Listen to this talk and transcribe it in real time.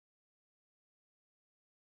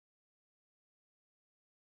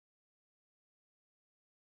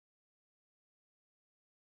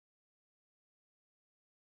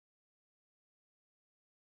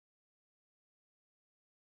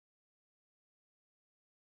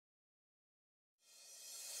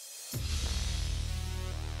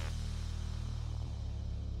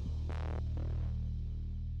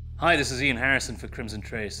Hi, this is Ian Harrison for Crimson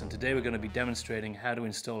Trace, and today we're going to be demonstrating how to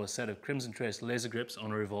install a set of Crimson Trace laser grips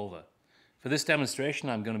on a revolver. For this demonstration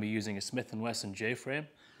I'm going to be using a Smith & Wesson J-frame,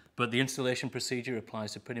 but the installation procedure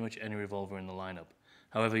applies to pretty much any revolver in the lineup.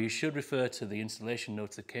 However, you should refer to the installation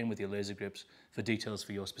notes that came with your laser grips for details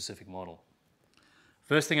for your specific model.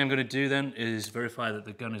 First thing I'm going to do then is verify that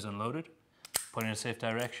the gun is unloaded, put it in a safe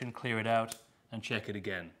direction, clear it out, and check it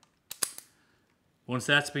again. Once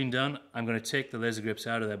that's been done, I'm going to take the laser grips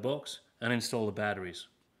out of their box and install the batteries.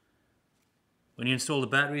 When you install the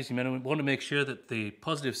batteries, you want to make sure that the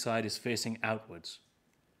positive side is facing outwards.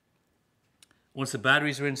 Once the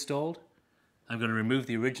batteries are installed, I'm going to remove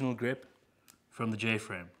the original grip from the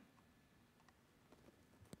J-frame.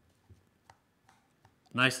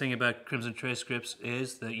 Nice thing about Crimson Trace grips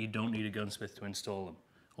is that you don't need a gunsmith to install them.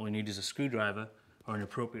 All you need is a screwdriver or an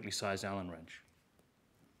appropriately sized Allen wrench.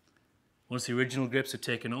 Once the original grips are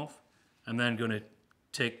taken off, I'm then going to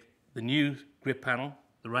take the new grip panel,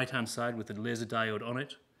 the right hand side with the laser diode on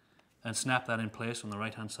it, and snap that in place on the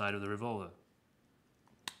right hand side of the revolver.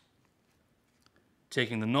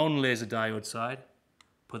 Taking the non-laser diode side,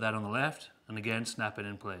 put that on the left, and again snap it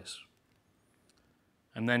in place.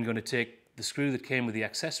 I'm then going to take the screw that came with the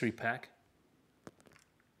accessory pack,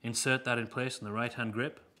 insert that in place on the right hand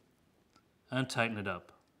grip, and tighten it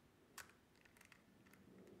up.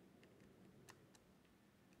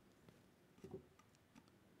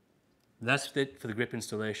 That's it for the grip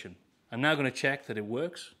installation. I'm now going to check that it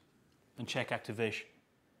works and check activation.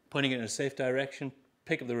 Pointing it in a safe direction,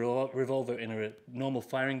 pick up the revolver in a normal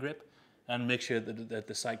firing grip and make sure that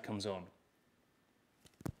the sight comes on.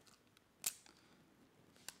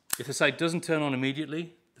 If the sight doesn't turn on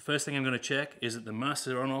immediately, the first thing I'm going to check is that the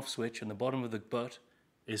master on-off switch on the bottom of the butt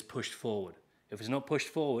is pushed forward. If it's not pushed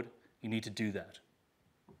forward, you need to do that.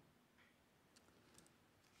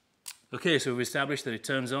 Okay, so we've established that it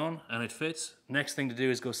turns on and it fits. Next thing to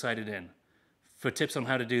do is go sight it in. For tips on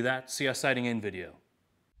how to do that, see our sighting in video.